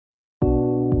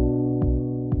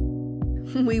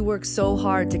We work so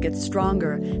hard to get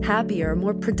stronger, happier,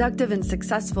 more productive, and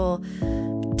successful.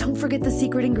 Don't forget the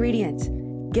secret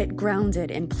ingredient. Get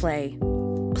grounded in play.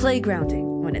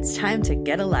 Playgrounding when it's time to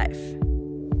get a life.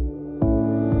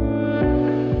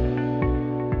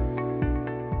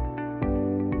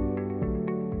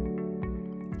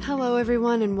 Hello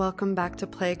everyone and welcome back to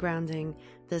Playgrounding.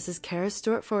 This is Kara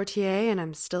Stewart Fortier and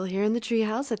I'm still here in the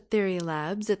treehouse at Theory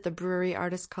Labs at the Brewery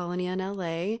Artist Colony in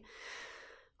LA.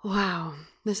 Wow,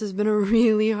 this has been a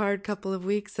really hard couple of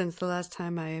weeks since the last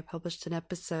time I published an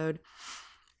episode.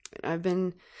 I've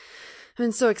been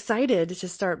so excited to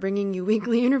start bringing you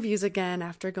weekly interviews again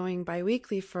after going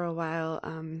bi-weekly for a while.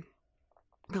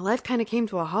 Life kind of came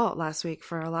to a halt last week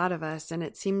for a lot of us, and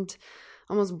it seemed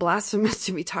almost blasphemous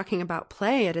to be talking about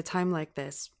play at a time like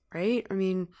this, right? I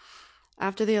mean,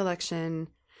 after the election,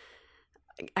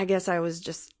 I guess I was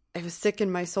sick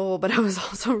in my soul, but I was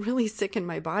also really sick in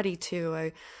my body too.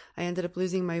 I ended up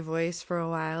losing my voice for a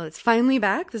while. It's finally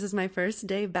back. This is my first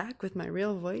day back with my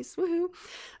real voice. Woohoo.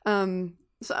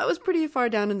 So I was pretty far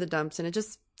down in the dumps, and it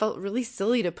just felt really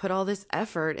silly to put all this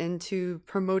effort into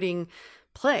promoting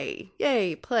play.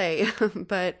 Yay, play.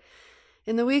 But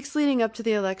in the weeks leading up to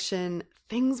the election,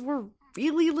 things were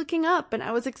really looking up, and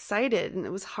I was excited, and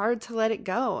it was hard to let it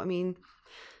go. I mean,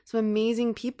 some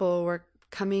amazing people were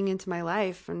coming into my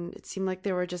life, and it seemed like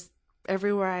they were just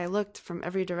everywhere I looked from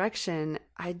every direction.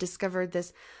 I discovered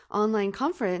this online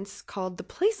conference called the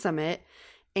Play Summit,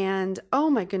 and oh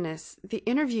my goodness, the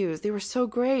interviews, they were so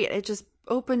great. It just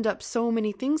opened up so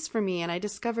many things for me, and I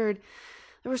discovered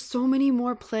there were so many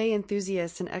more play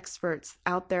enthusiasts and experts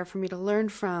out there for me to learn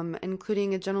from,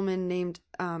 including a gentleman named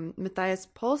Matthias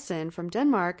Poulsen from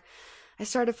Denmark. I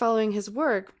started following his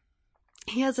work.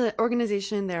 He has an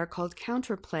organization there called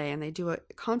Counterplay, and they do a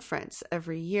conference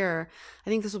every year. I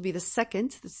think this will be the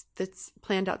second that's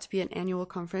planned out to be an annual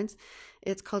conference.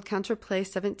 It's called Counterplay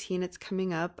 17. It's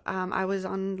coming up. I was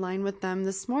online with them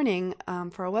this morning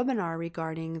for a webinar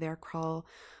regarding their call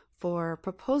for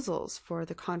proposals for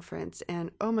the conference.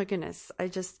 And oh my goodness,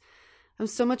 I'm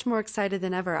so much more excited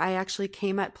than ever. I actually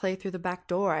came at play through the back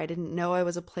door. I didn't know I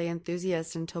was a play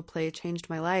enthusiast until play changed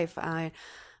my life.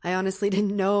 I honestly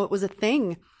didn't know it was a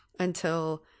thing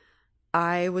until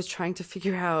I was trying to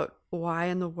figure out why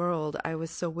in the world I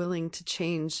was so willing to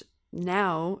change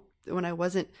now when I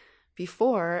wasn't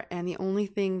before. And the only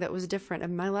thing that was different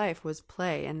in my life was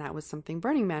play. And that was something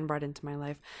Burning Man brought into my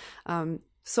life.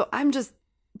 So I'm just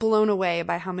blown away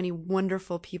by how many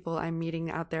wonderful people I'm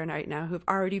meeting out there right now who've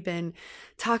already been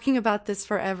talking about this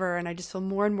forever. And I just feel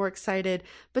more and more excited,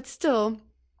 but still,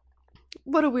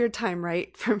 what a weird time,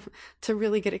 right? To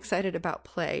really get excited about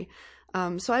play.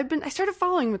 So I started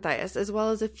following Matthias as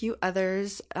well as a few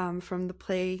others from the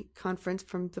Play Conference,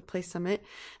 from the Play Summit.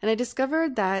 And I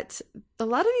discovered that a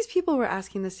lot of these people were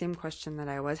asking the same question that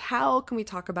I was. How can we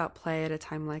talk about play at a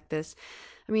time like this?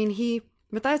 I mean,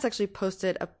 Matthias actually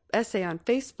posted an essay on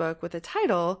Facebook with a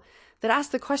title that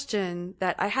asked the question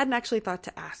that I hadn't actually thought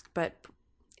to ask, but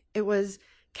it was,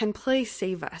 can play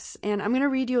save us? And I'm going to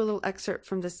read you a little excerpt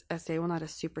from this essay. Well, not a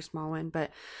super small one,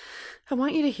 but I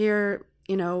want you to hear,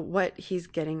 what he's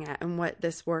getting at and what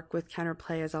this work with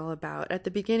Counterplay is all about. At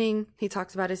the beginning, he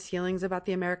talks about his feelings about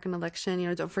the American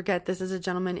election. Don't forget, this is a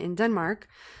gentleman in Denmark.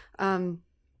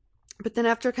 But then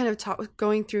after kind of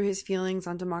going through his feelings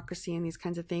on democracy and these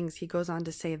kinds of things, he goes on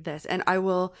to say this, and I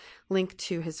will link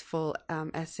to his full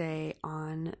essay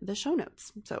on the show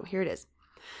notes. So here it is.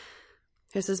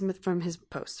 This is from his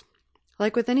post.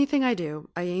 Like with anything I do,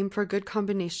 I aim for a good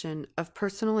combination of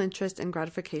personal interest and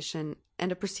gratification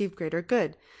and a perceived greater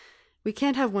good. We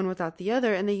can't have one without the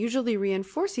other, and they usually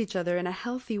reinforce each other in a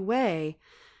healthy way.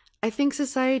 I think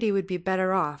society would be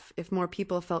better off if more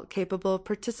people felt capable of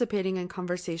participating in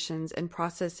conversations and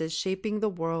processes shaping the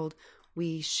world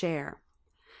we share.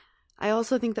 I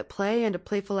also think that play and a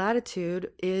playful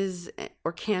attitude is,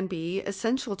 or can be,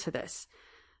 essential to this.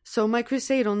 So my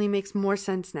crusade only makes more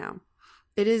sense now.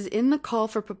 It is in the call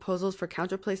for proposals for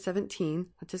Counterplay 17,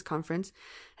 that's his conference,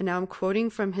 and now I'm quoting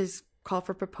from his call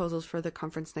for proposals for the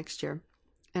conference next year,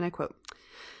 and I quote,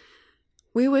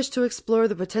 "We wish to explore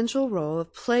the potential role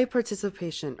of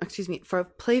for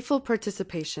playful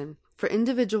participation for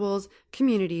individuals,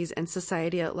 communities, and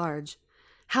society at large.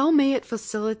 How may it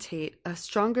facilitate a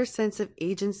stronger sense of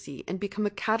agency and become a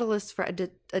catalyst for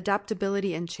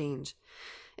adaptability and change?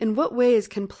 In what ways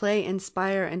can play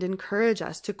inspire and encourage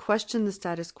us to question the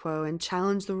status quo and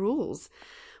challenge the rules?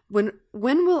 When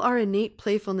will our innate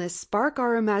playfulness spark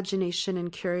our imagination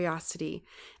and curiosity?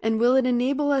 And will it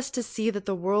enable us to see that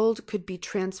the world could be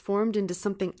transformed into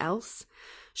something else?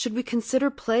 Should we consider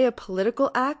play a political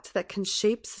act that can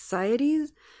shape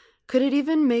societies? Could it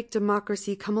even make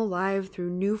democracy come alive through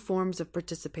new forms of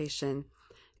participation?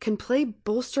 Can play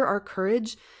bolster our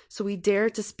courage so we dare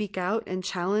to speak out and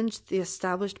challenge the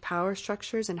established power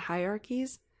structures and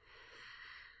hierarchies?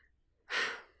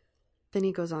 Then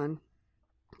he goes on.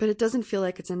 But it doesn't feel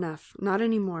like it's enough. Not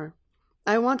anymore.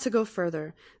 I want to go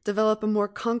further, develop a more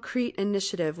concrete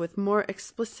initiative with more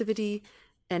explicitity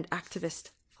and activist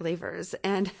flavors.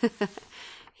 And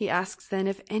he asks then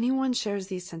if anyone shares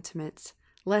these sentiments,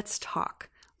 let's talk,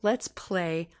 let's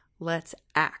play, let's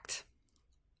act.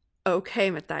 Okay,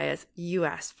 Matthias, you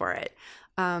asked for it.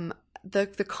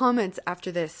 The comments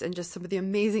after this and just some of the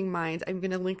amazing minds, I'm going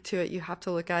to link to it. You have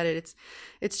to look at it.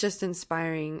 It's just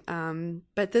inspiring.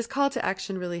 But this call to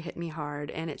action really hit me hard,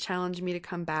 and it challenged me to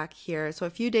come back here. So a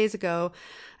few days ago,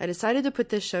 I decided to put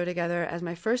this show together as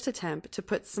my first attempt to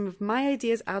put some of my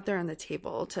ideas out there on the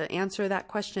table to answer that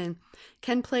question.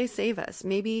 Can play save us?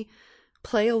 Maybe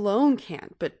play alone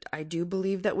can't, but I do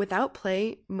believe that without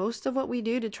play, most of what we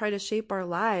do to try to shape our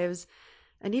lives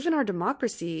and even our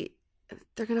democracy,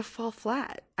 they're going to fall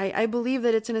flat. I believe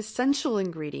that it's an essential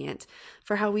ingredient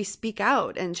for how we speak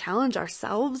out and challenge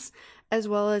ourselves, as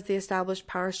well as the established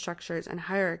power structures and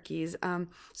hierarchies.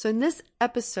 So in this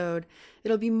episode,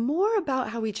 it'll be more about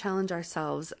how we challenge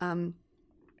ourselves.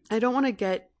 I don't want to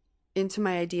get into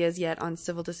my ideas yet on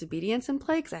civil disobedience in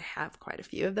play, because I have quite a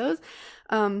few of those,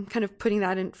 kind of putting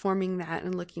that in, forming that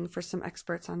and looking for some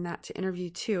experts on that to interview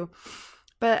too.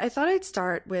 But I thought I'd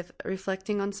start with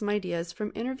reflecting on some ideas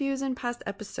from interviews and past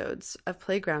episodes of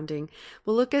Playgrounding.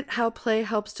 We'll look at how play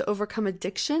helps to overcome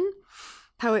addiction,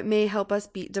 how it may help us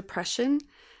beat depression,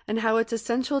 and how it's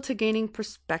essential to gaining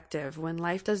perspective when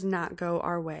life does not go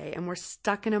our way and we're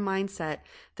stuck in a mindset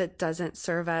that doesn't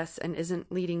serve us and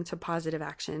isn't leading to positive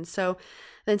action. So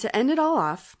then to end it all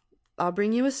off, I'll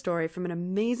bring you a story from an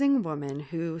amazing woman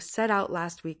who set out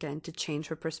last weekend to change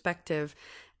her perspective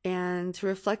and to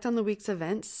reflect on the week's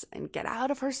events and get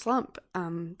out of her slump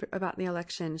about the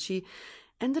election. She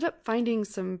ended up finding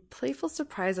some playful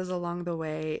surprises along the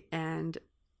way, and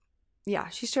yeah,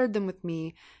 she shared them with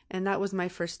me, and that was my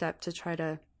first step to try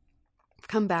to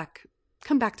come back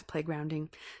to Playgrounding.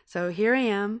 So here I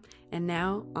am, and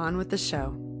now on with the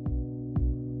show.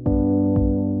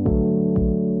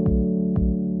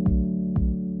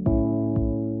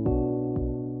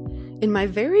 In my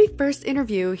very first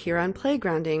interview here on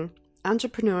Playgrounding,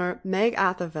 entrepreneur Meg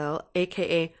Atherville,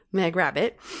 aka Meg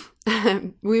Rabbit,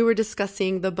 we were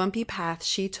discussing the bumpy path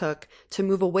she took to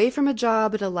move away from a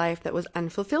job and a life that was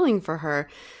unfulfilling for her.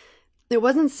 It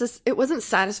wasn't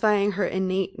satisfying her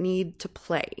innate need to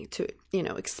play, to,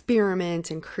 experiment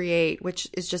and create, which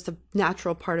is just a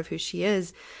natural part of who she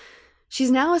is. She's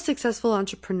now a successful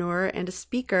entrepreneur and a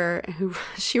speaker who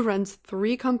she runs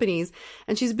 3 companies,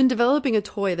 and she's been developing a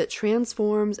toy that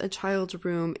transforms a child's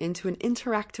room into an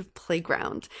interactive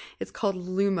playground. It's called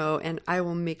Lumo, and I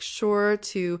will make sure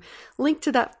to link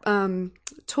to that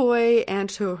toy and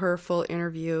to her full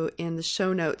interview in the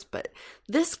show notes. But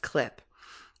this clip,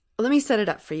 let me set it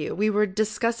up for you. We were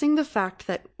discussing the fact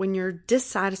that when you're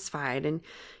dissatisfied and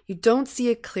you don't see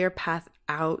a clear path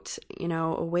out,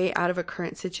 a way out of a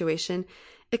current situation,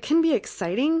 it can be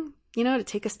exciting, to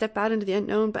take a step out into the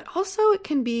unknown, but also it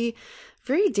can be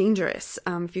very dangerous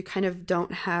if you kind of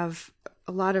don't have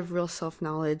a lot of real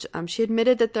self-knowledge. She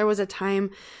admitted that there was a time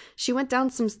she went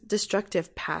down some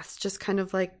destructive paths, just kind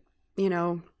of like,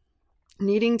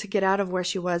 needing to get out of where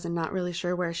she was and not really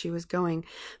sure where she was going.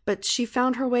 But she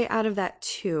found her way out of that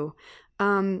too.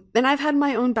 And I've had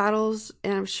my own battles,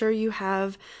 and I'm sure you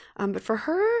have. But for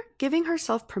her, giving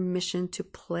herself permission to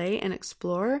play and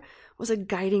explore was a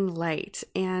guiding light.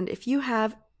 And if you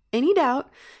have any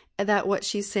doubt that what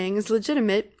she's saying is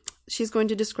legitimate, she's going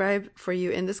to describe for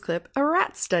you in this clip a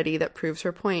rat study that proves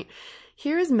her point.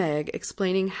 Here is Meg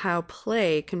explaining how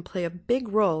play can play a big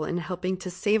role in helping to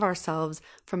save ourselves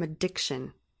from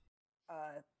addiction.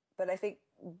 But I think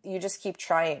you just keep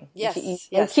trying. Yes,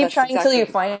 you keep trying until you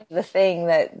find the thing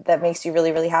that makes you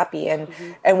really, really happy. And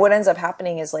what ends up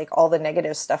happening is like all the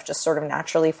negative stuff just sort of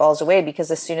naturally falls away, because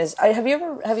as soon as have you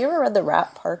ever read the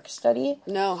Rat Park study?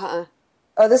 No,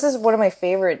 Oh, this is one of my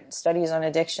favorite studies on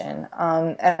addiction.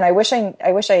 And I wish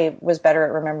I was better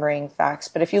at remembering facts.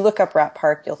 But if you look up Rat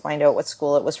Park, you'll find out what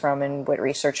school it was from and what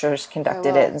researchers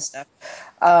conducted it and stuff.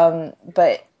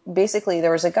 But basically,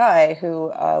 there was a guy who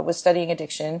was studying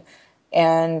addiction,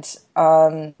 and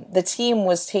the team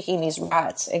was taking these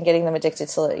rats and getting them addicted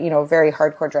to very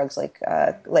hardcore drugs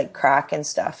like crack and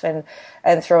stuff, and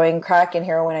throwing crack and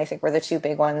heroin, I think, were the 2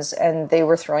 big ones. And they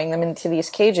were throwing them into these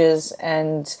cages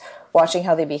and watching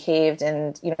how they behaved,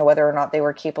 and whether or not they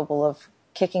were capable of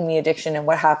kicking the addiction and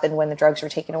what happened when the drugs were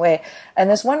taken away. And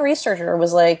this one researcher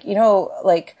was like, you know,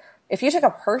 like if you took a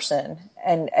person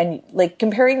and like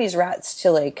comparing these rats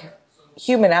to like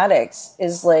human addicts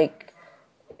is like,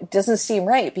 it doesn't seem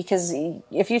right, because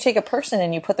if you take a person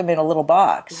and you put them in a little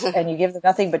box and you give them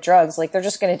nothing but drugs, like they're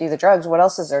just going to do the drugs. What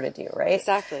else is there to do, right?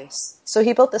 Exactly. So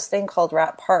he built this thing called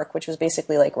Rat Park, which was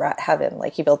basically like rat heaven.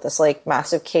 Like he built this like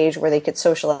massive cage where they could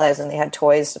socialize and they had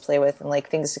toys to play with and like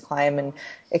things to climb and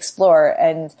explore.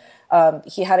 And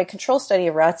he had a control study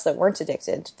of rats that weren't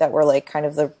addicted, that were like kind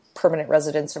of the permanent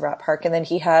residents of Rat Park. And then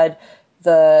he had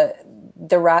the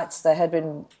rats that had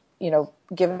been, you know,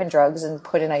 given drugs and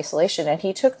put in isolation. And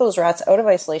he took those rats out of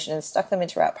isolation and stuck them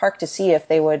into Rat Park to see if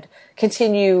they would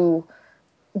continue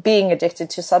being addicted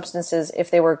to substances if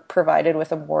they were provided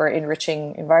with a more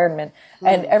enriching environment.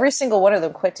 And every single one of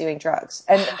them quit doing drugs.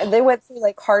 And they went through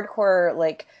like hardcore,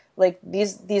 like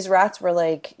these rats were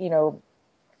like, you know,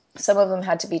 some of them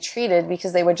had to be treated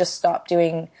because they would just stop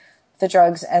doing the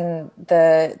drugs. And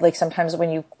like sometimes when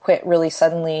you quit really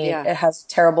suddenly, it has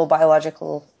terrible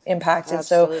biological impact.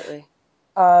 Absolutely.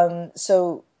 And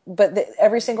but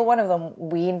every single one of them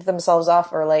weaned themselves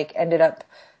off or like ended up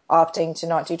opting to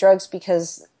not do drugs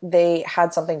because they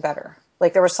had something better.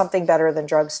 Like there was something better than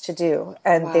drugs to do,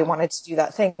 and they wanted to do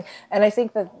that thing. And I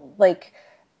think that like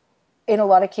in a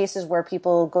lot of cases where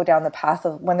people go down the path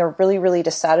of, when they're really, really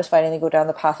dissatisfied and they go down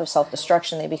the path of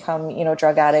self-destruction, they become, you know,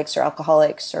 drug addicts or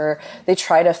alcoholics, or they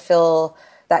try to fill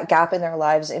that gap in their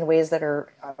lives in ways that are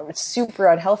super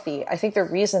unhealthy. I think the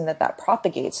reason that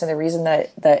propagates and the reason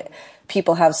that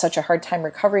people have such a hard time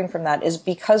recovering from that is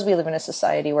because we live in a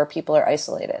society where people are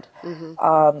isolated.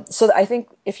 So I think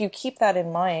if you keep that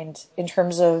in mind in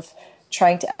terms of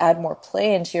trying to add more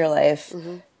play into your life,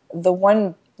 the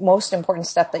one most important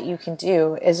step that you can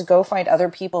do is go find other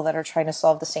people that are trying to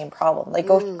solve the same problem. Like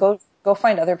go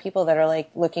find other people that are like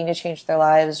looking to change their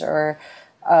lives, or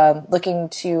looking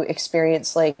to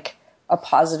experience like a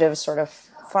positive sort of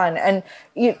fun. And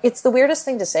it's the weirdest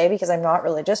thing to say because I'm not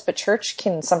religious, but church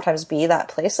can sometimes be that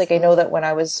place. Like I know that when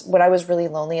I was really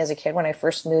lonely as a kid, when I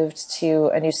first moved to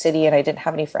a new city and I didn't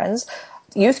have any friends,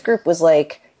 youth group was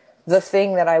like the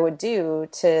thing that I would do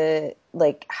to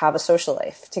like have a social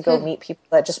life, to go meet people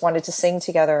that just wanted to sing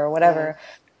together or whatever.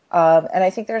 And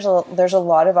I think there's a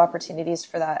lot of opportunities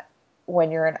for that when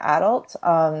you're an adult,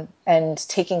 and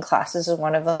taking classes is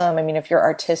one of them. I mean, if you're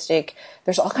artistic,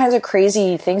 there's all kinds of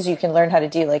crazy things you can learn how to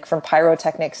do, like from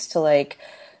pyrotechnics to like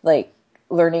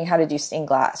learning how to do stained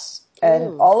glass.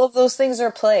 And all of those things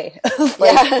are play.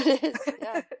 It is.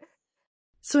 Yeah.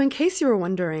 So in case you were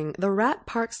wondering, the Rat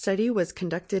Park study was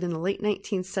conducted in the late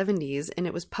 1970s, and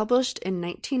it was published in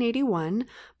 1981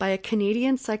 by a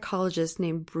Canadian psychologist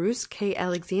named Bruce K.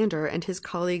 Alexander and his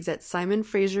colleagues at Simon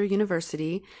Fraser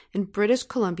University in British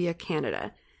Columbia,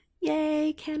 Canada.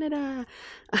 Yay, Canada!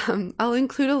 I'll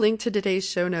include a link to today's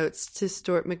show notes to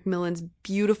Stuart McMillan's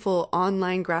beautiful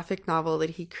online graphic novel that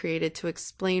he created to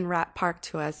explain Rat Park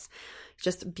to us.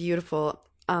 Just beautiful.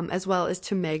 As well as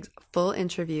to Meg's full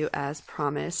interview as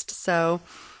promised. So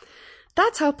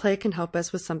that's how play can help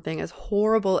us with something as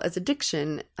horrible as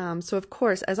addiction. So of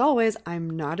course, as always, I'm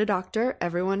not a doctor.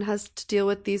 Everyone has to deal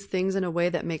with these things in a way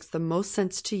that makes the most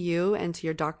sense to you and to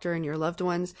your doctor and your loved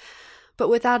ones. But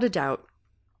without a doubt,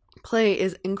 play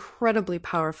is incredibly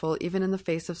powerful, even in the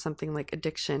face of something like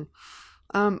addiction.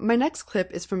 My next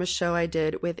clip is from a show I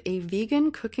did with a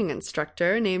vegan cooking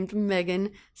instructor named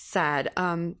Megan Sad.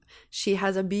 She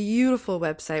has a beautiful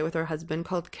website with her husband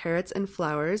called Carrots and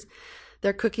Flowers.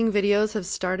 Their cooking videos have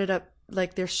started up,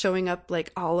 like they're showing up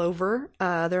like all over.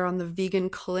 They're on the vegan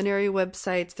culinary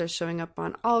websites. They're showing up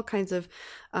on all kinds of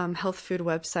health food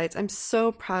websites. I'm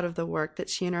so proud of the work that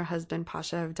she and her husband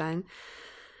Pasha have done.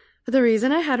 But the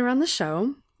reason I had her on the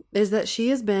show is that she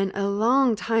has been a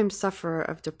long time sufferer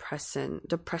of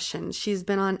depression. She's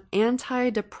been on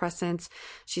antidepressants.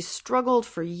 She's struggled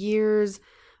for years,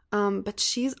 but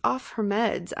she's off her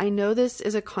meds. I know this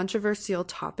is a controversial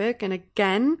topic, and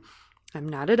again, I'm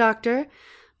not a doctor,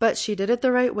 but she did it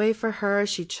the right way for her.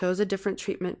 She chose a different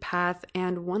treatment path,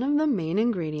 and one of the main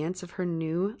ingredients of her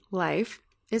new life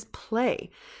is play.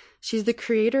 She's the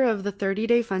creator of the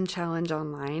 30-Day Fun Challenge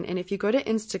online. And if you go to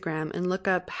Instagram and look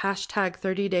up hashtag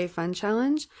 30-Day Fun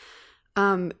Challenge,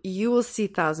 you will see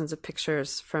thousands of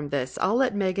pictures from this. I'll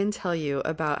let Megan tell you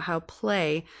about how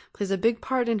play plays a big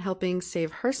part in helping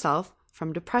save herself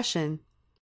from depression.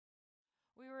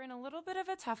 We were in a little bit of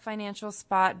a tough financial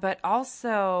spot, but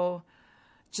also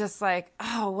just like,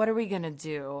 oh, what are we going to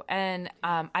do? And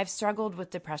I've struggled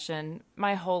with depression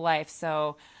my whole life,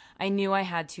 so I knew I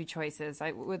had two choices.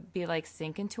 I would be like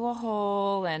sink into a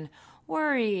hole and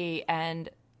worry and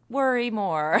worry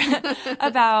more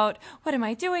about what am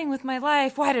I doing with my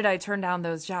life? Why did I turn down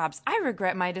those jobs? I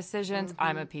regret my decisions.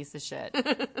 I'm a piece of shit.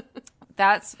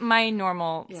 That's my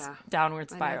normal downward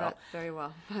spiral. I know that very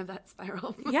well. I have that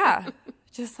spiral. Yeah.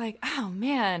 Just like, oh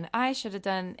man, I should have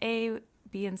done A,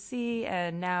 B, and C,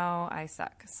 and now I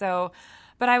suck. So,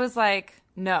 but I was like,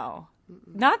 no,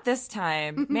 not this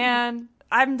time. Man,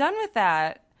 I'm done with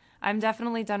that. I'm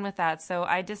definitely done with that. So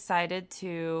I decided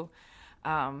to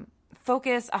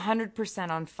focus 100%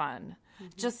 on fun.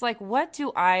 Just like, what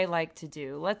do I like to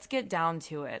do? Let's get down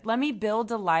to it. Let me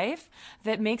build a life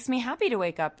that makes me happy to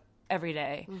wake up every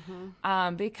day.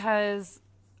 Because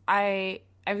I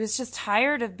was just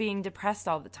tired of being depressed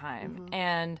all the time.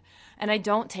 And I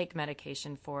don't take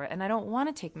medication for it. And I don't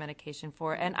want to take medication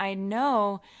for it. And I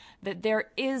know that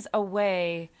there is a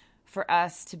way for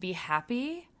us to be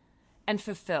happy and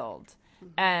fulfilled.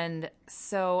 And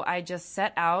so I just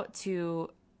set out to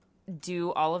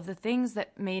do all of the things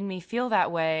that made me feel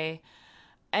that way.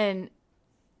 And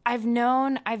I've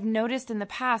noticed in the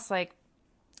past, like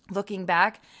looking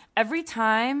back, every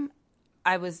time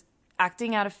I was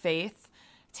acting out of faith,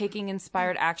 taking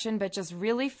inspired action, but just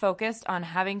really focused on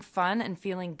having fun and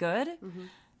feeling good,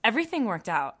 everything worked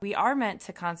out. We are meant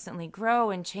to constantly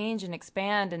grow and change and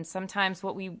expand. And sometimes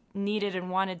what we needed and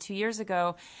wanted 2 years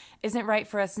ago isn't right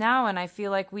for us now. And I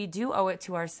feel like we do owe it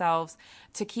to ourselves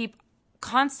to keep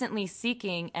constantly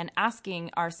seeking and asking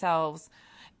ourselves,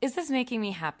 is this making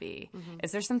me happy?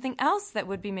 Is there something else that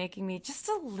would be making me just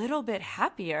a little bit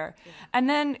happier? And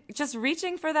then just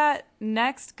reaching for that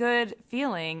next good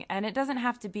feeling. And it doesn't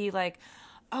have to be like,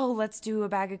 oh, let's do a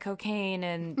bag of cocaine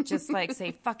and just like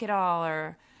say, fuck it all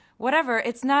or whatever.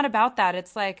 It's not about that.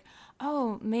 It's like,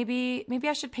 oh, maybe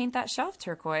I should paint that shelf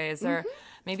turquoise or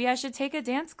maybe I should take a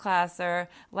dance class or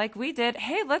like we did,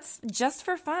 hey, let's just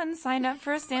for fun sign up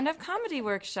for a stand-up comedy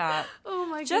workshop. Oh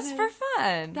my goodness. Just for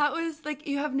fun. That was like,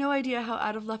 you have no idea how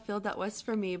out of left field that was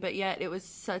for me, but yet it was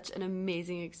such an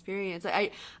amazing experience.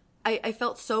 I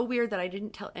felt so weird that I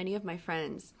didn't tell any of my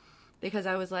friends because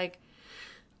I was like,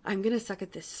 I'm going to suck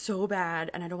at this so bad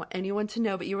and I don't want anyone to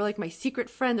know, but you were like my secret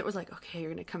friend that was like, okay,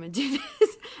 you're going to come and do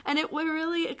this. And it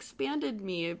really expanded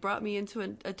me. It brought me into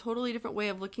a totally different way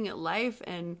of looking at life.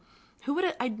 And who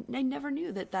would I never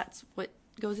knew that that's what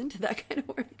goes into that kind of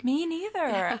work. Me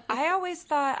neither. I always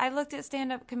thought, I looked at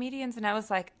stand-up comedians and I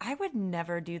was like, I would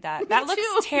never do that. That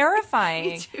looks terrifying.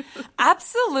 Me too.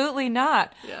 Absolutely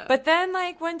not. Yeah. But then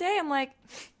like one day I'm like,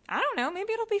 I don't know,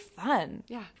 maybe it'll be fun.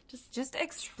 Yeah. Just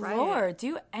explore,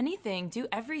 do anything, do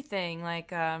everything.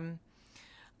 Like,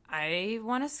 I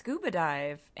want to scuba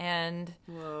dive, and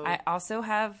Whoa. I also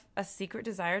have a secret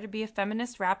desire to be a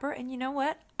feminist rapper. And you know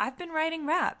what? I've been writing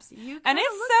raps, and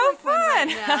it's so fun.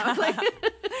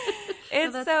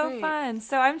 It's so great. fun.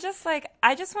 So I'm just like,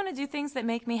 I just want to do things that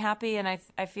make me happy, and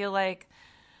I feel like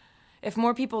if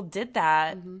more people did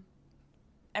that,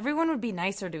 everyone would be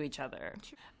nicer to each other.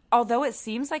 Although it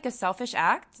seems like a selfish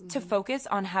act to focus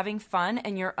on having fun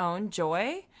and your own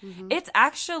joy, it's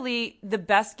actually the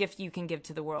best gift you can give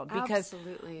to the world. Because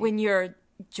Absolutely. when you're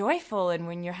joyful and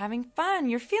when you're having fun,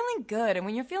 you're feeling good. And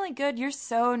when you're feeling good, you're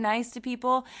so nice to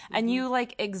people and you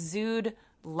like exude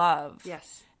love.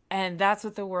 Yes. And that's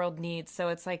what the world needs. So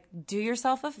it's like, do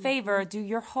yourself a favor, do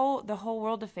the whole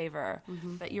world a favor.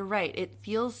 But you're right. It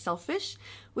feels selfish,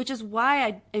 which is why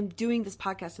I am doing this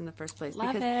podcast in the first place.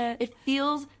 Love because it.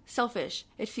 feels selfish.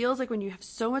 It feels like when you have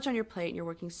so much on your plate and you're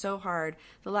working so hard,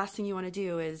 the last thing you want to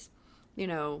do is,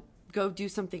 go do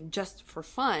something just for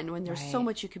fun when there's so Right.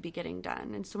 much you could be getting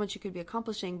done and so much you could be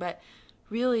accomplishing. But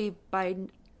really, by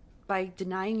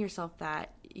denying yourself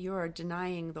that, you're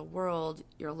denying the world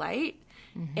your light.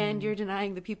 And you're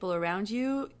denying the people around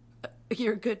you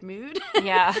your good mood.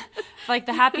 Yeah. Like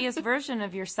the happiest version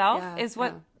of yourself Yeah, is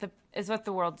what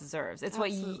the world deserves. It's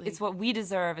Absolutely. it's what we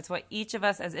deserve. It's what each of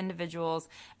us as individuals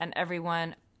and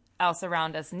everyone else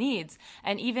around us needs.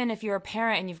 And even if you're a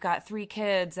parent and you've got 3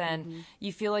 kids and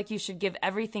you feel like you should give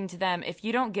everything to them, if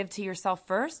you don't give to yourself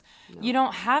first, you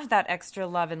don't have that extra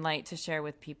love and light to share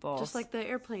with people. Just like the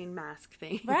airplane mask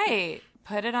thing. Right.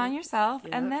 Put it on yourself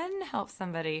and then help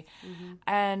somebody.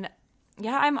 And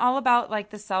yeah, I'm all about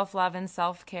like the self-love and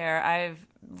self-care.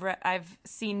 I've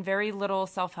seen very little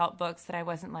self-help books that I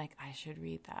wasn't like, I should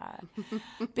read that.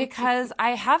 Because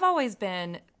I have always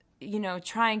been,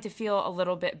 trying to feel a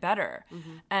little bit better.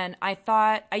 And I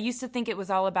used to think it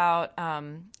was all about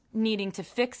needing to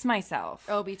fix myself.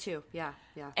 Oh, me too. Yeah.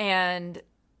 And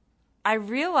I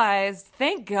realized,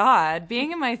 thank God,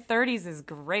 being in my 30s is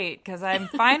great because I'm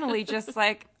finally just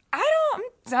like, I'm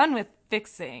done with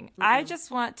fixing. I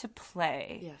just want to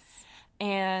play. Yes.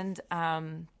 And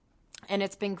And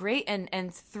it's been great.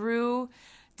 And through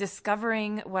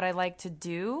discovering what I like to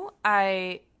do,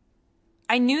 I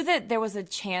knew that there was a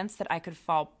chance that I could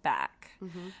fall back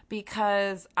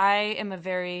because I am a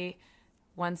very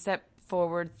one step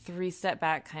forward, 3 step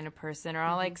back kind of person, or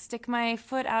I'll like stick my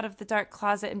foot out of the dark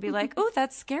closet and be like, "Oh,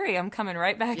 that's scary. I'm coming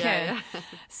right back in." Yeah.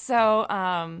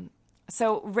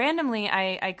 So randomly,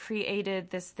 I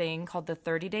created this thing called the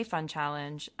 30-Day Fun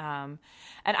Challenge. And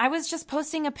I was just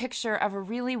posting a picture of a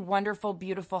really wonderful,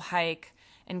 beautiful hike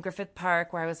in Griffith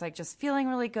Park where I was like just feeling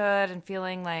really good and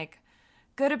feeling like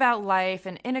good about life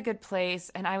and in a good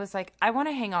place. And I was like, I want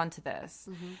to hang on to this.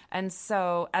 And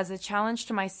so as a challenge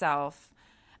to myself,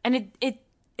 and it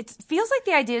feels like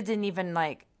the idea didn't even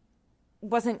like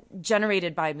wasn't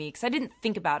generated by me because I didn't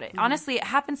think about it. Honestly, it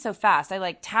happened so fast. I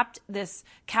like tapped this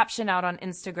caption out on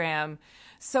Instagram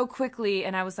so quickly,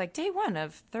 and I was like, day 1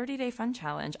 of 30-Day Fun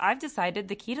Challenge. I've decided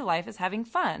the key to life is having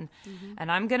fun,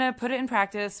 and I'm going to put it in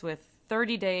practice with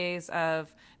 30 days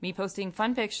of me posting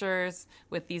fun pictures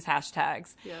with these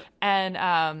hashtags. Yep. And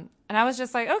I was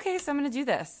just like, okay, so I'm going to do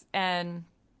this. And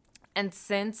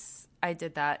since I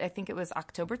did that, I think it was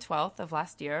October 12th of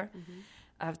last year,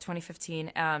 of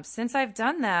 2015. Since I've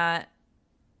done that,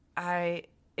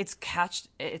 it's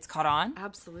caught on.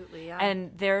 Absolutely, yeah.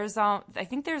 And I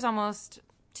think there's almost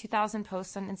 2,000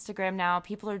 posts on Instagram now.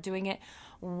 People are doing it.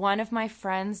 One of my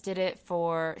friends did it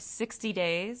for 60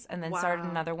 days and then started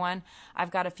another one. I've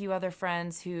got a few other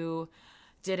friends who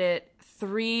did it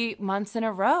 3 months in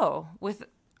a row with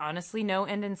honestly no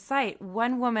end in sight.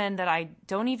 One woman that I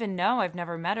don't even know, I've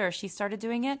never met her, she started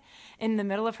doing it in the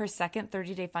middle of her second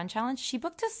 30-Day Fun Challenge. She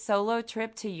booked a solo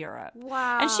trip to Europe.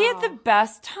 Wow. And she had the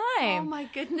best time. Oh my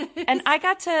goodness. And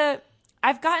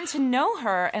I've gotten to know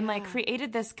her and like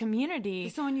created this community.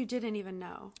 With someone you didn't even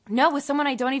know. No, with someone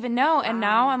I don't even know. Wow. And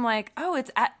now I'm like, oh,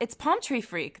 it's Palm Tree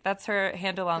Freak. That's her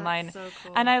handle online. That's so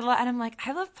cool. And I'm like,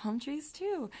 I love palm trees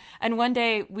too. And one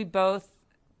day we both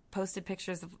posted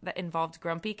pictures that involved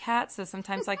grumpy cats. So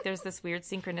sometimes like there's this weird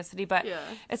synchronicity, but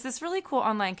it's this really cool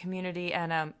online community.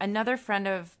 And another friend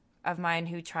of mine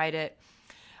who tried it,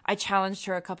 I challenged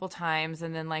her a couple times,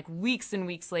 and then like weeks and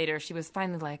weeks later, she was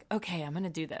finally like, okay, I'm going to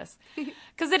do this.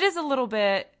 Because it is a little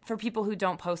bit, for people who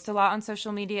don't post a lot on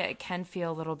social media, it can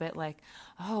feel a little bit like,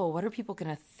 oh, what are people going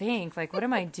to think? Like, what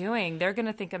am I doing? They're going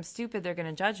to think I'm stupid. They're going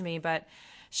to judge me. But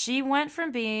she went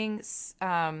from being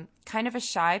kind of a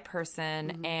shy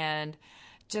person and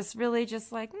just really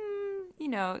just like,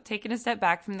 taking a step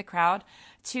back from the crowd,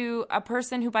 to a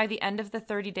person who by the end of the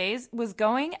 30 days was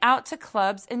going out to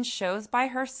clubs and shows by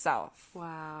herself.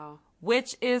 Wow.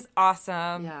 Which is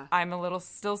awesome. Yeah. I'm a little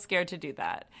still scared to do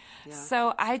that. Yeah.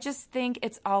 So I just think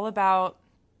it's all about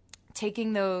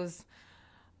taking those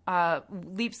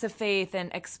leaps of faith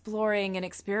and exploring and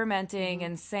experimenting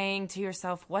and saying to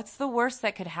yourself, what's the worst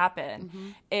that could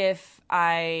happen if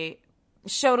I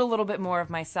showed a little bit more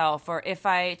of myself, or if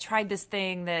I tried this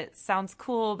thing that sounds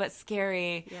cool but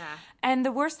scary. Yeah. And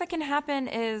the worst that can happen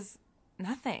is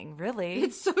nothing, really.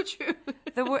 It's so true.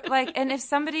 And if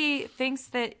somebody thinks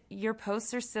that your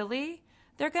posts are silly,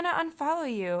 they're going to unfollow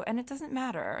you, and it doesn't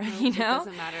matter, It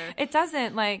doesn't matter. It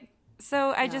doesn't,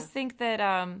 so I just think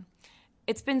that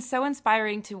it's been so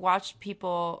inspiring to watch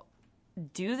people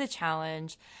do the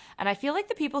challenge, and I feel like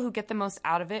the people who get the most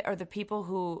out of it are the people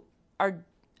who are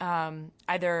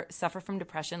either suffer from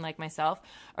depression like myself,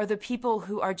 or the people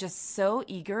who are just so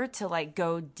eager to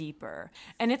go deeper.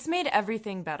 And it's made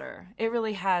everything better. It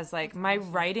really has. My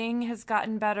writing has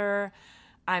gotten better.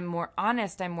 I'm more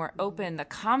honest. I'm more open. The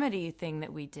comedy thing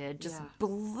that we did just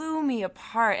blew me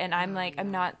apart. And I'm I'm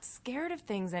not scared of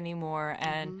things anymore.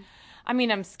 And I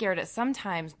mean, I'm scared at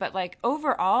sometimes, but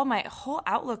overall, my whole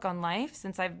outlook on life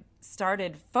since I've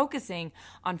started focusing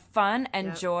on fun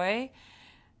and joy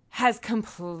has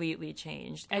completely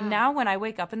changed. And now when I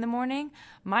wake up in the morning,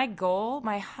 my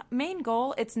main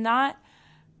goal, it's not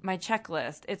my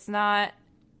checklist. It's not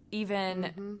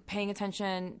even paying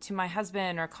attention to my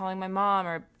husband or calling my mom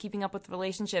or keeping up with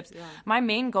relationships. Yeah. My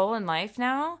main goal in life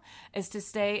now is to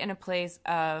stay in a place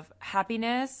of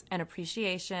happiness and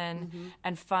appreciation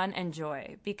and fun and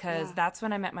joy, because that's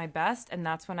when I'm at my best, and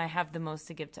that's when I have the most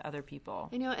to give to other people.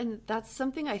 And that's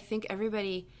something I think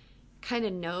everybody kind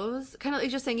of knows, kind of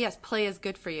just saying, yes, play is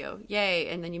good for you, yay,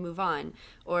 and then you move on.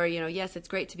 Or, yes, it's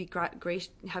great to be great,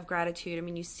 have gratitude. I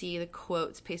mean, you see the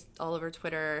quotes pasted all over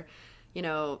Twitter.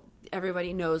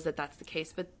 Everybody knows that that's the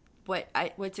case. But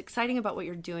what's exciting about what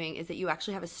you're doing is that you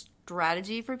actually have a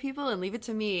strategy for people, and leave it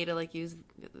to me to use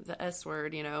the S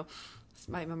word, I'm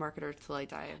a marketer till I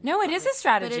die. No, it is a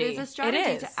strategy. But it is a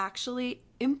strategy to actually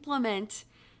implement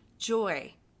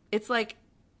joy. It's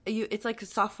it's like a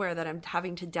software that I'm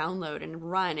having to download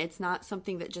and run. It's not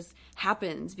something that just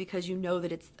happens because you know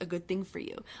that it's a good thing for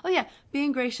you. Oh yeah,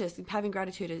 being gracious and having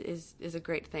gratitude is a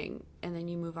great thing, and then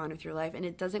you move on with your life, and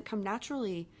it doesn't come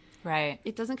naturally. Right.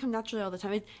 It doesn't come naturally all the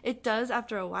time. It does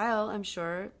after a while, I'm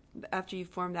sure, after you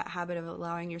form that habit of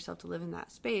allowing yourself to live in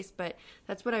that space. But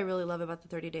that's what I really love about the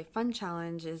 30-day fun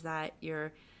challenge, is that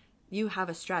you have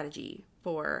a strategy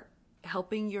for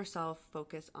helping yourself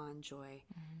focus on joy.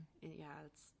 And yeah,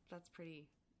 that's pretty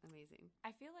amazing.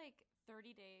 I feel like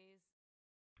 30 days.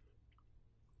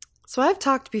 So I've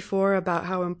talked before about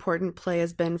how important play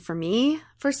has been for me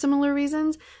for similar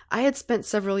reasons. I had spent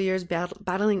several years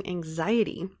battling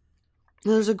anxiety.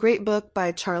 There's a great book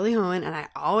by Charlie Hoehn, and I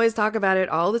always talk about it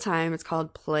all the time. It's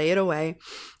called Play It Away,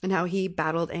 and how he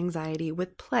battled anxiety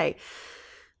with play.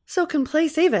 So can play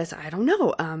save us? I don't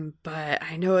know, but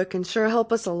I know it can sure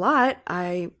help us a lot.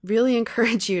 I really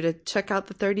encourage you to check out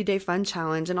the 30-day fun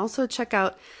challenge, and also check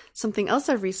out something else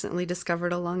I've recently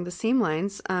discovered along the same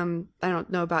lines. I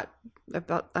don't know about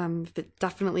if it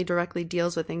definitely directly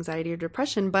deals with anxiety or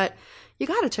depression, but you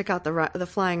got to check out the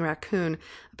flying raccoon.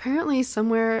 Apparently,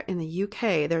 somewhere in the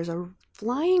UK, there's a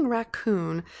flying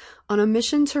raccoon on a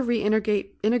mission to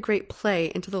integrate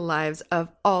play into the lives of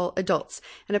all adults.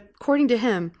 And according to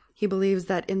him, he believes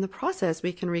that in the process,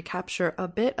 we can recapture a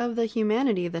bit of the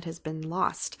humanity that has been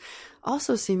lost.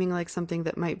 Also seeming like something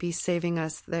that might be saving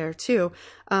us there too.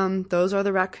 Those are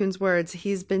the raccoon's words.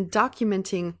 He's been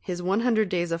documenting his 100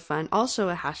 days of fun, also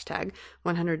a hashtag,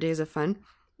 100 days of fun.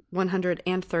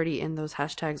 130 in those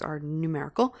hashtags are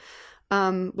numerical.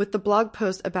 With the blog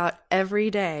post about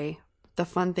every day, the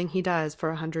fun thing he does for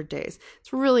 100 days.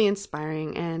 It's really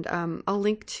inspiring, and I'll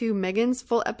link to Megan's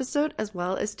full episode as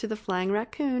well as to the flying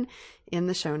raccoon in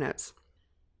the show notes.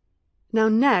 Now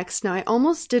I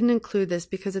almost didn't include this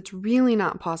because it's really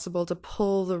not possible to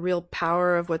pull the real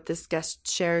power of what this guest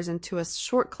shares into a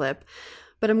short clip,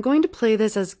 but I'm going to play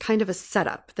this as kind of a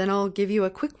setup. Then I'll give you a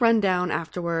quick rundown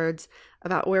afterwards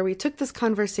about where we took this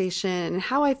conversation and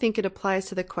how I think it applies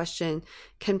to the question,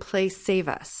 can play save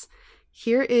us?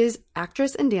 Here is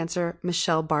actress and dancer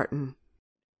Michelle Barton.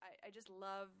 I just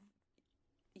love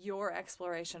your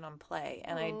exploration on play,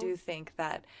 and I do think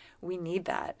that we need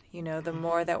that. You know, the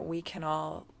more that we can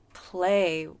all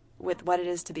play with what it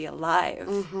is to be alive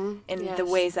in the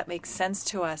ways that make sense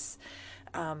to us,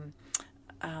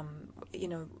 you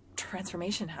know,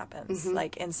 transformation happens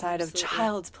like inside of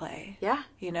child's play. Yeah.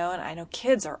 You know, and I know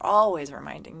kids are always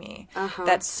reminding me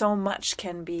that so much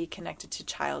can be connected to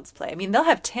child's play. I mean, they'll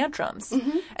have tantrums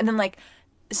and then like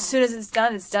as soon as it's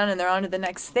done, and they're on to the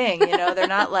next thing. You know, they're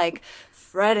not like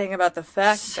fretting about the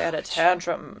fact that they had a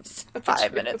tantrum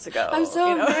 5 minutes ago. I'm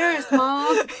so embarrassed,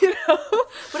 Mom. You know?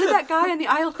 What did that guy in the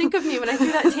aisle think of me when I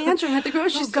threw that tantrum at the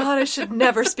grocery store? God, I should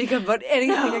never speak about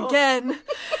anything again.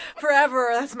 Forever.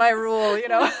 That's my rule, you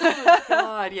know. Oh, my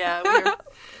God, yeah.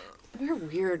 We're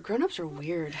weird. Grown-ups are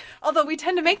weird. Although we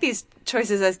tend to make these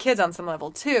choices as kids on some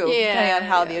level, too. Yeah, depending on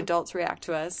how the adults react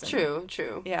to us. True.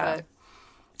 Yeah.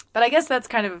 But I guess that's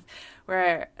kind of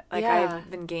where I've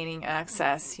been gaining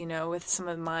access, you know, with some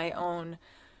of my own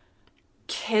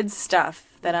kids stuff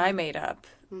that I made up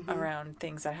around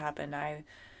things that happened. I,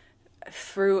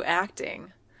 through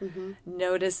acting,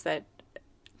 noticed that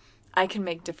I can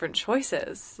make different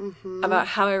choices about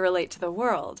how I relate to the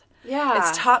world. Yeah.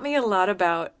 It's taught me a lot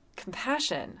about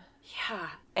compassion. Yeah.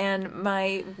 And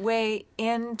my way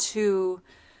into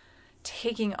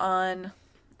taking on,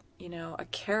 you know, a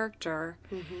character,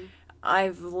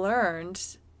 I've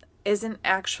learned isn't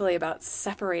actually about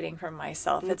separating from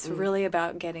myself. It's really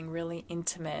about getting really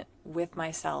intimate with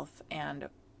myself and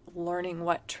learning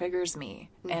what triggers me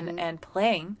and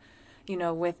playing, you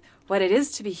know, with what it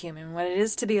is to be human, what it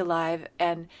is to be alive,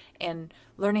 and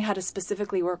learning how to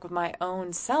specifically work with my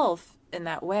own self in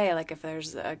that way. Like if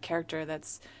there's a character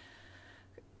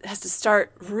has to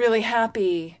start really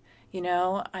happy, you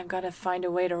know, I've got to find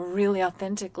a way to really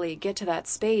authentically get to that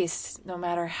space no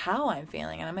matter how I'm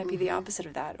feeling. And I might be the opposite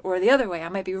of that. Or the other way, I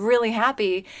might be really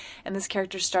happy and this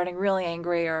character's starting really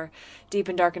angry or deep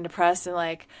and dark and depressed, and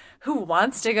like, who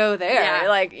wants to go there? Yeah.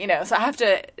 Like, you know, so I have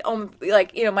to,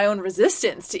 like, you know, my own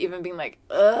resistance to even being like,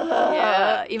 ugh.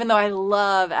 Yeah. Even though I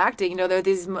love acting, you know, there are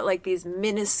these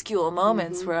minuscule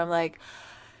moments where I'm like,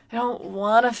 I don't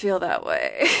want to feel that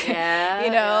way. Yeah.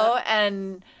 You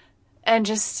know, and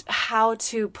just how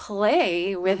to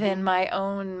play within my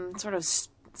own sort of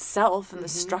self and the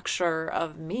structure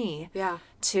of me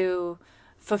to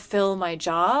fulfill my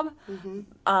job.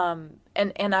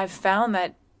 And I've found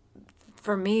that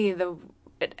for me,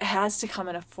 it has to come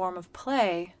in a form of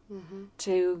play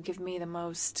to give me the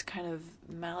most kind of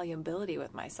malleability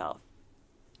with myself.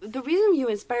 the reason you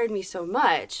inspired me so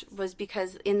much was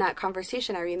because in that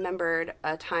conversation, I remembered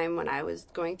a time when I was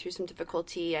going through some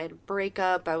difficulty. I had a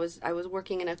breakup. I was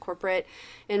working in a corporate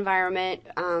environment.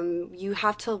 You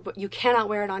cannot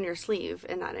wear it on your sleeve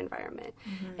in that environment.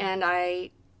 Mm-hmm. And I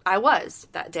was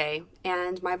that day.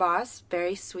 And my boss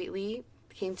very sweetly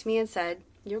came to me and said,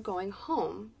 "You're going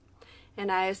home."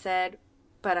 And I said,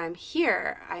 "But I'm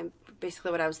here."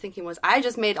 Basically what I was thinking was, I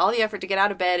just made all the effort to get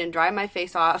out of bed and dry my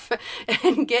face off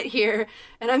and get here,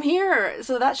 and I'm here,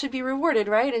 so that should be rewarded,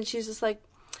 right? And she's just like,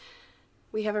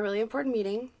 "We have a really important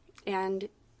meeting, and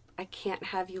I can't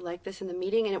have you like this in the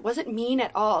meeting." And it wasn't mean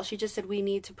at all. She just said, "We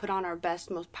need to put on our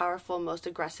best, most powerful, most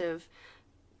aggressive,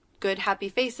 good, happy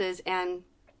faces, and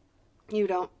you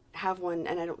don't have one,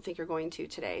 and I don't think you're going to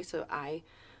today." So I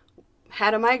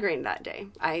had a migraine that day.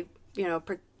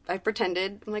 I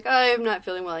pretended, I'm like, "Oh, I'm not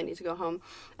feeling well, I need to go home."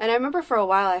 And I remember for a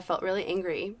while I felt really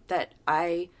angry that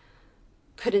I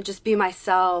couldn't just be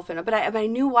myself, but I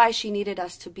knew why she needed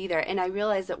us to be there. And I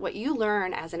realized that what you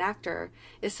learn as an actor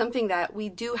is something that we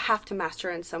do have to master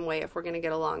in some way if we're going to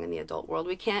get along in the adult world.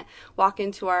 We can't walk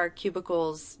into our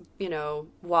cubicles,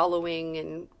 wallowing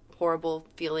in horrible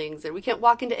feelings, and we can't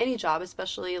walk into any job,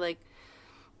 especially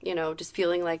just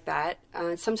feeling like that.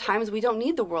 Sometimes we don't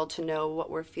need the world to know what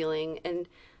we're feeling,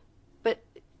 but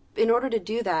in order to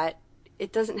do that,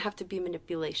 it doesn't have to be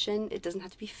manipulation. It doesn't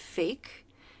have to be fake.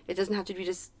 It doesn't have to be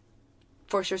just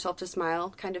force yourself to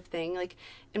smile kind of thing.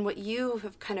 And what you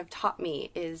have kind of taught me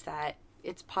is that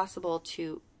it's possible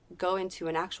to go into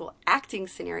an actual acting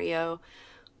scenario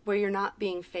where you're not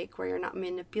being fake, where you're not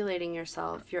manipulating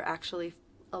yourself. You're actually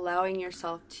allowing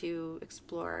yourself to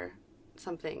explore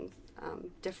something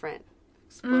different.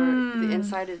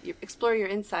 Explore your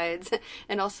insides,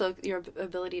 and also your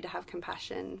ability to have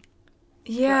compassion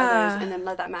for others, and then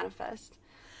let that manifest.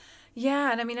 Yeah,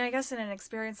 and I mean, I guess in an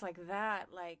experience like that,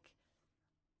 I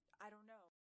don't know.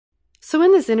 So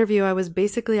in this interview, I was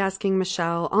basically asking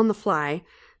Michelle on the fly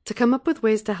to come up with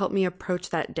ways to help me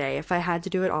approach that day if I had to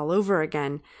do it all over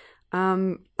again.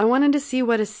 I wanted to see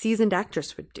what a seasoned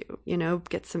actress would do,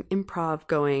 get some improv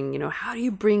going, how do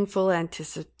you bring full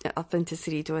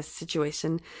authenticity to a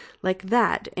situation like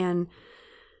that? And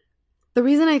the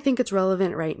reason I think it's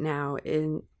relevant right now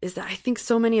is that I think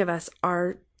so many of us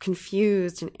are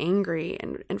confused and angry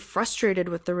and frustrated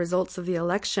with the results of the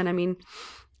election. I mean,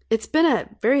 it's been a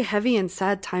very heavy and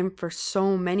sad time for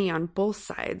so many on both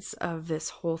sides of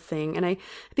this whole thing. And I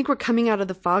think we're coming out of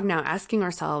the fog now, asking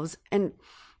ourselves and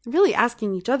really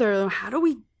asking each other, how do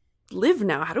we live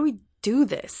now? How do we do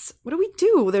this? What do we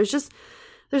do?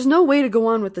 There's no way to go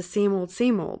on with the same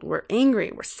old. We're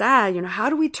angry, we're sad. How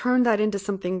do we turn that into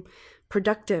something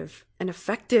productive and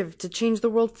effective to change the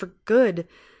world for good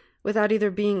without either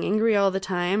being angry all the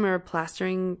time or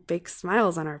plastering fake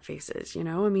smiles on our faces?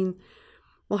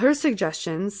 Her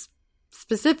suggestions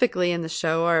specifically in the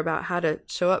show are about how to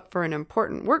show up for an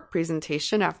important work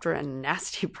presentation after a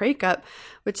nasty breakup,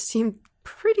 which seemed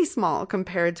pretty small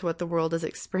compared to what the world is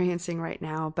experiencing right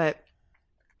now. But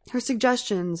her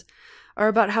suggestions are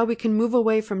about how we can move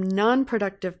away from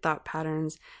non-productive thought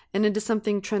patterns and into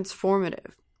something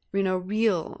transformative,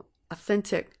 real,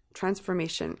 authentic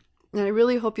transformation. And I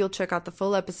really hope you'll check out the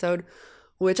full episode,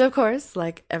 which of course,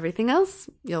 like everything else,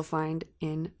 you'll find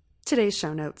in today's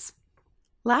show notes.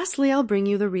 Lastly, I'll bring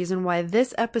you the reason why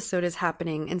this episode is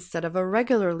happening instead of a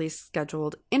regularly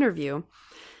scheduled interview.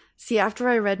 See, after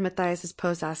I read Matthias's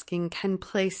post asking, "Can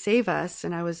play save us?"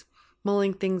 and I was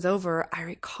mulling things over, I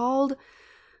recalled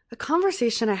a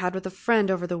conversation I had with a friend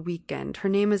over the weekend. Her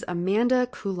name is Amanda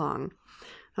Coulong.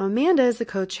 Now, Amanda is the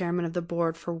co-chairman of the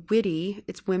board for WITI.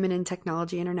 It's Women in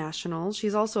Technology International.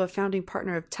 She's also a founding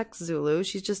partner of TechZulu.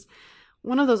 She's just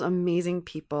one of those amazing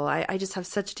people. I just have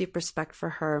such deep respect for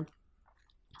her.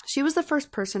 She was the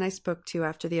first person I spoke to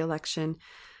after the election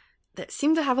that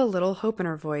seemed to have a little hope in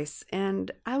her voice,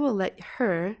 and I will let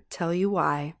her tell you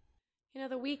why.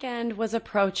 The weekend was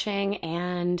approaching,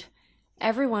 and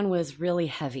everyone was really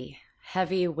heavy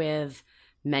with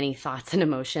many thoughts and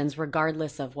emotions,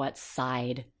 regardless of what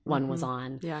side one was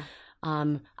on. Yeah.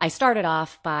 I started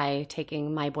off by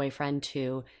taking my boyfriend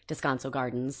to Descanso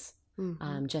Gardens,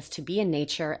 just to be in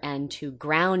nature and to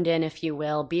ground in, if you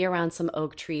will, be around some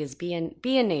oak trees, be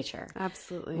in nature.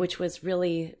 Absolutely. Which was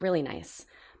really, really nice.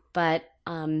 But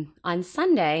on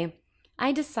Sunday,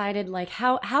 I decided,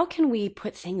 how can we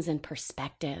put things in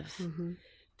perspective? Mm-hmm.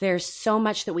 There's so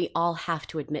much that we all have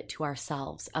to admit to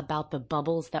ourselves about the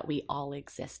bubbles that we all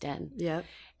exist in. Yep.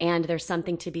 And there's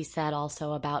something to be said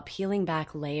also about peeling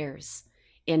back layers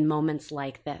in moments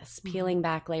like this, peeling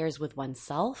back layers with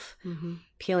oneself,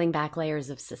 peeling back layers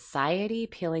of society,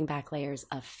 peeling back layers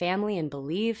of family and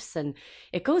beliefs. And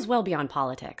it goes well beyond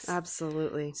politics.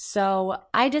 Absolutely. So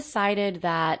I decided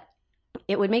that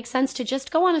it would make sense to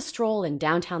just go on a stroll in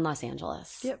downtown Los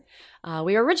Angeles. Yep.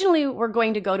 We originally were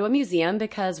going to go to a museum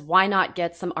because why not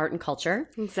get some art and culture?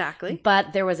 Exactly.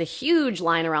 But there was a huge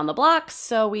line around the block,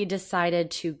 so we decided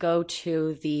to go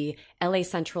to the LA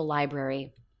Central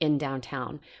Library in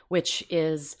downtown, which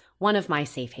is one of my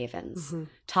safe havens.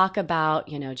 Talk about,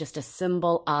 just a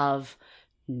symbol of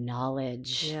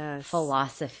knowledge, yes.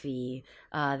 philosophy.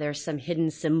 There's some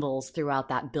hidden symbols throughout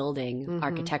that building,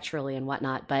 architecturally and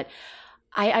whatnot. But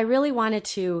I really wanted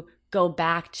to go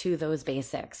back to those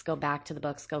basics, go back to the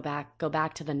books, go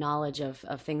back to the knowledge of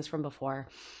things from before.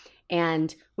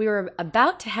 And we were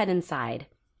about to head inside,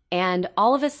 and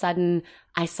all of a sudden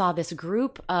I saw this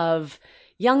group of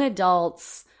young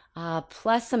adults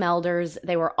plus some elders.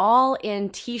 They were all in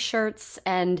t-shirts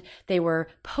and they were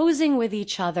posing with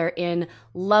each other in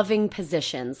loving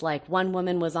positions. Like one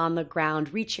woman was on the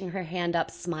ground, reaching her hand up,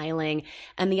 smiling,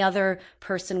 and the other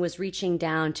person was reaching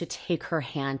down to take her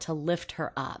hand, to lift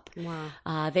her up.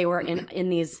 Wow. They were in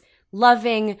these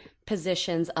loving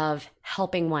positions of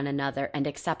helping one another and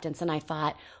acceptance. And I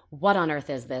thought, what on earth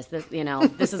is this?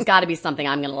 This has got to be something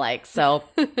I'm going to like. So,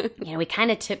 we kind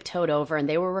of tiptoed over and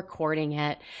they were recording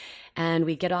it, and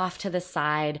we get off to the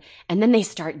side and then they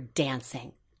start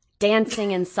dancing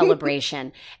in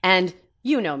celebration. And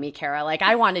you know me, Kara, like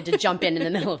I wanted to jump in the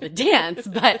middle of the dance,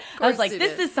 but I was like,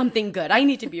 this is something good. I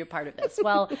need to be a part of this.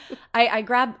 Well, I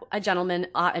grabbed a gentleman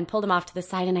and pulled him off to the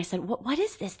side, and I said, what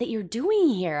is this that you're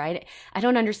doing here? I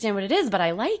don't understand what it is, but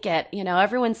I like it.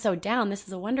 Everyone's so down. This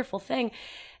is a wonderful thing.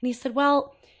 And he said,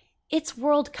 well, it's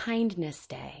World Kindness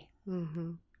Day.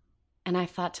 And I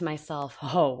thought to myself,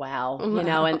 oh, wow.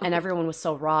 And everyone was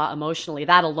so raw emotionally.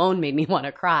 That alone made me want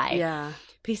to cry. Yeah.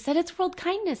 But he said, it's World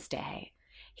Kindness Day.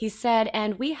 He said,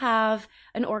 and we have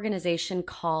an organization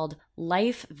called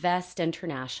Life Vest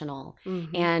International.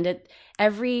 And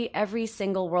every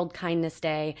single World Kindness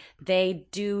Day, they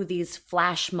do these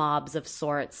flash mobs of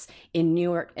sorts in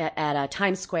New York, at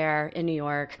Times Square in New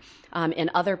York, in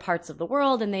other parts of the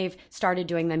world. And they've started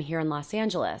doing them here in Los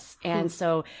Angeles. And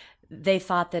so they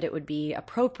thought that it would be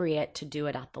appropriate to do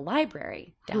it at the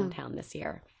library downtown this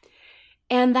year.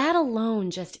 And that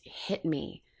alone just hit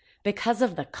me. Because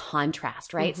of the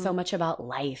contrast, right? So much about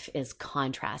life is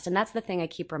contrast. And that's the thing I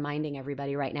keep reminding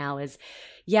everybody right now is,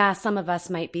 yeah, some of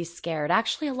us might be scared.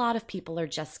 Actually, a lot of people are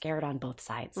just scared on both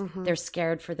sides. They're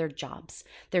scared for their jobs.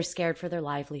 They're scared for their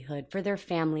livelihood, for their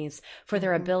families, for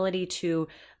their ability to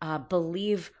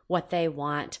believe what they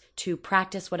want, to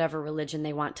practice whatever religion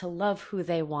they want, to love who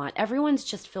they want. Everyone's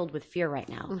just filled with fear right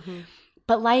now.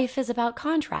 But life is about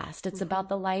contrast. It's about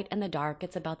the light and the dark.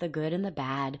 It's about the good and the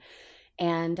bad.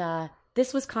 And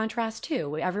this was contrast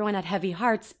too. Everyone had heavy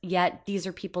hearts, yet these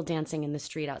are people dancing in the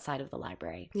street outside of the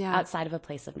library, outside of a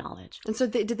place of knowledge. And so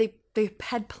they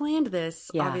had planned this,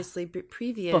 obviously,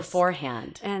 previous.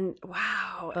 Beforehand. And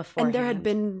wow. Beforehand. And there had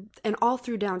been, and all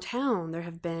through downtown, there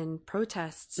have been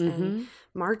protests and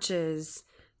marches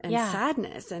and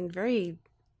sadness and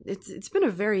it's been a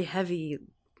very heavy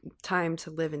time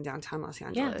to live in downtown Los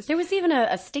Angeles. Yeah. There was even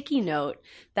a sticky note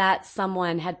that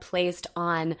someone had placed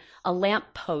on a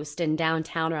lamp post in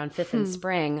downtown around 5th and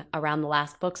Spring around the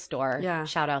Last Bookstore. Yeah.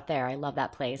 Shout out there. I love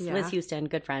that place. Yeah. Liz Houston,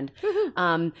 good friend.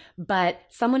 But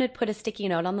someone had put a sticky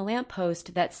note on the lamp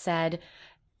post that said,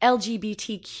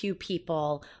 LGBTQ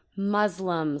people,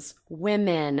 Muslims,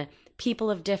 women,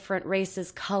 people of different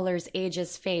races, colors,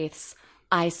 ages, faiths,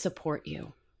 I support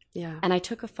you. Yeah. And I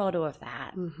took a photo of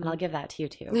that, and I'll give that to you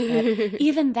too. But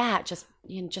even that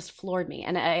just floored me.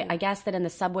 And I guess that in the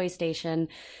subway station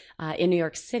in New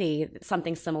York City,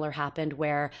 something similar happened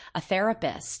where a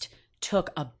therapist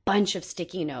took a bunch of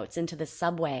sticky notes into the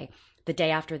subway the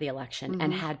day after the election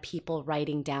and had people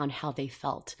writing down how they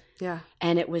felt. Yeah.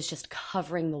 And it was just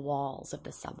covering the walls of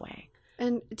the subway.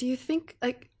 And do you think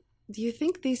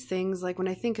these things, like when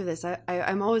I think of this,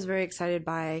 I'm always very excited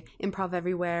by Improv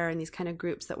Everywhere and these kind of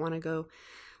groups that want to go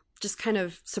just kind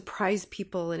of surprise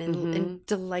people and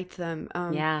delight them.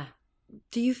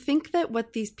 Do you think that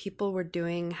what these people were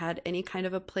doing had any kind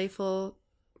of a playful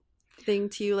thing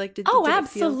to you? Like, did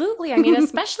absolutely. I mean,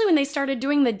 especially when they started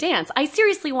doing the dance. I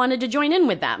seriously wanted to join in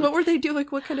with them. What were they doing?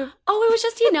 Like, what kind of? Oh, it was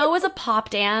just, it was a pop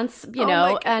dance,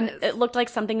 and it looked like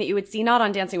something that you would see not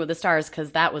on Dancing with the Stars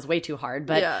because that was way too hard.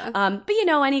 But,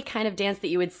 any kind of dance that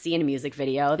you would see in a music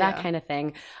video, that kind of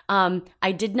thing.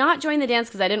 I did not join the dance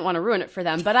because I didn't want to ruin it for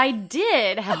them, but I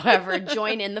did, however,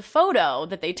 join in the photo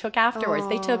that they took afterwards.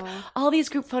 They took all these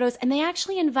group photos and they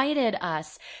actually invited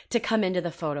us to come into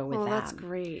the photo with them. That's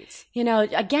great.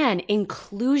 Again,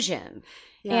 inclusion.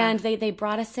 Yeah. And they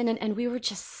brought us in and we were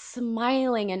just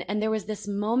smiling and there was this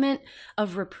moment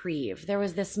of reprieve. There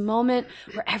was this moment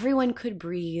where everyone could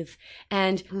breathe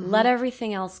and let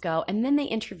everything else go. And then they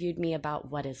interviewed me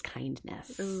about what is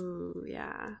kindness. Ooh,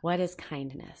 yeah. What is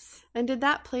kindness? And did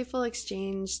that playful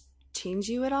exchange change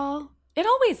you at all? It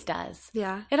always does.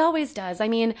 Yeah. It always does. I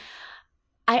mean,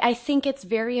 I think it's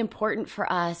very important for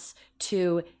us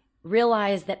to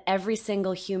realize that every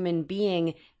single human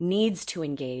being needs to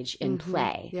engage in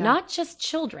play, not just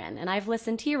children. And I've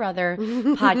listened to your other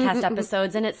podcast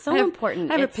episodes, and it's so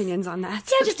important. I have opinions on that.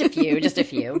 Yeah, just a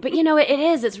few. But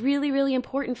it's really, really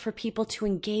important for people to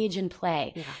engage in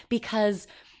play because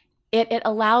it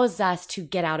allows us to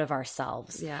get out of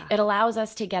ourselves. Yeah. It allows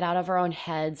us to get out of our own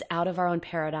heads, out of our own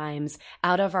paradigms,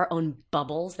 out of our own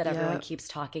bubbles that everyone keeps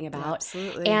talking about. Yeah,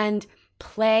 absolutely. And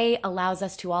play allows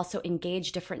us to also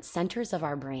engage different centers of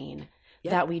our brain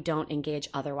that we don't engage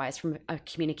otherwise from a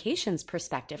communications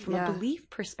perspective, from a belief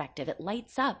perspective. It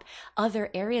lights up other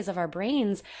areas of our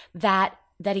brains that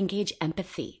engage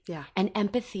empathy. Yeah. And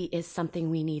empathy is something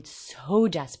we need so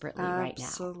desperately right now.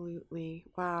 Absolutely.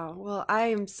 Wow. Well, I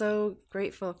am so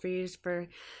grateful for you for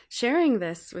sharing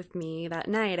this with me that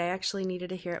night. I actually needed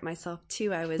to hear it myself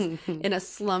too. I was in a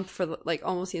slump for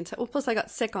almost the entire, plus I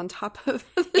got sick on top of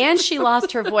and she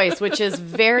lost her voice, which is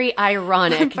very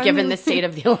ironic given the state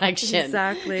of the election.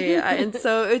 Exactly. And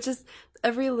so it just,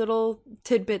 every little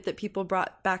tidbit that people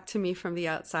brought back to me from the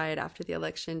outside after the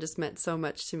election just meant so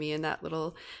much to me in that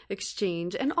little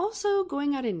exchange. And also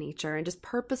going out in nature and just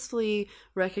purposefully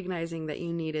recognizing that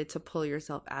you needed to pull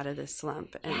yourself out of this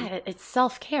slump. And it's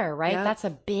self-care, right? Yep. That's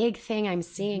a big thing I'm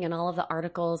seeing in all of the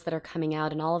articles that are coming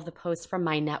out and all of the posts from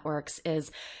my networks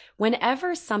is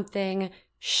whenever something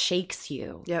shakes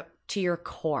you to your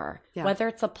core, whether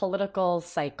it's a political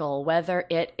cycle, whether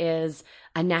it is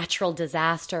a natural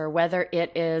disaster, whether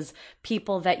it is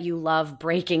people that you love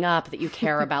breaking up that you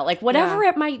care about, like whatever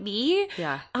it might be,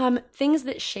 things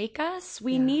that shake us,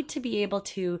 we need to be able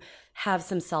to have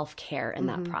some self-care in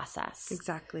that process.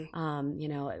 Exactly.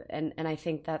 And I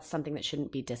think that's something that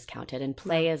shouldn't be discounted. And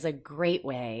play is a great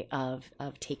way of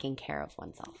taking care of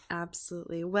oneself.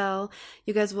 Absolutely. Well,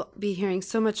 you guys will be hearing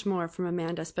so much more from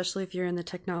Amanda, especially if you're in the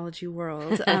technology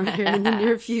world here in the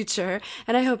near future.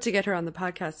 And I hope to get her on the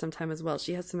podcast sometime as well.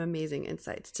 She has some amazing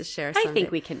insights to share someday. I think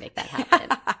we can make that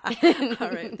happen. All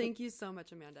right. Thank you so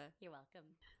much, Amanda. You're welcome.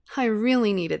 I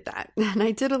really needed that. And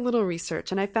I did a little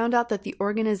research and I found out that the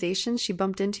organization she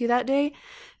bumped into that day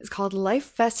is called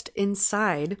LifeVest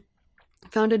Inside,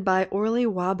 founded by Orly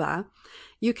Waba.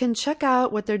 You can check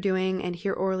out what they're doing and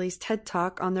hear Orly's TED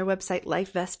Talk on their website,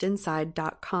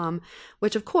 lifevestinside.com,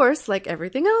 which of course, like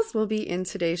everything else, will be in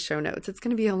today's show notes. It's going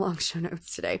to be a long show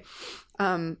notes today.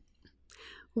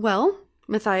 Well,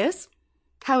 Matthias,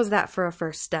 how's that for a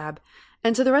first stab?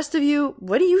 And to the rest of you,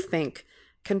 what do you think?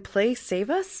 Can play save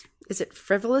us? Is it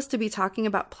frivolous to be talking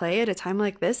about play at a time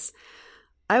like this?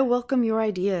 I welcome your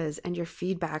ideas and your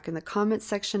feedback in the comments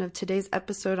section of today's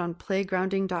episode on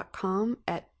playgrounding.com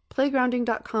at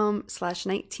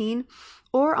playgrounding.com/19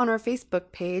 or on our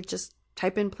Facebook page. Just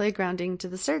type in Playgrounding to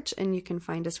the search and you can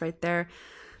find us right there.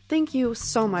 Thank you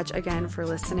so much again for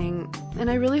listening, and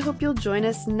I really hope you'll join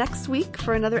us next week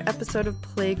for another episode of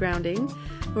Playgrounding,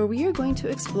 where we are going to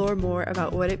explore more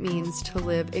about what it means to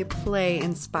live a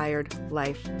play-inspired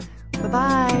life.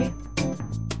 Bye-bye!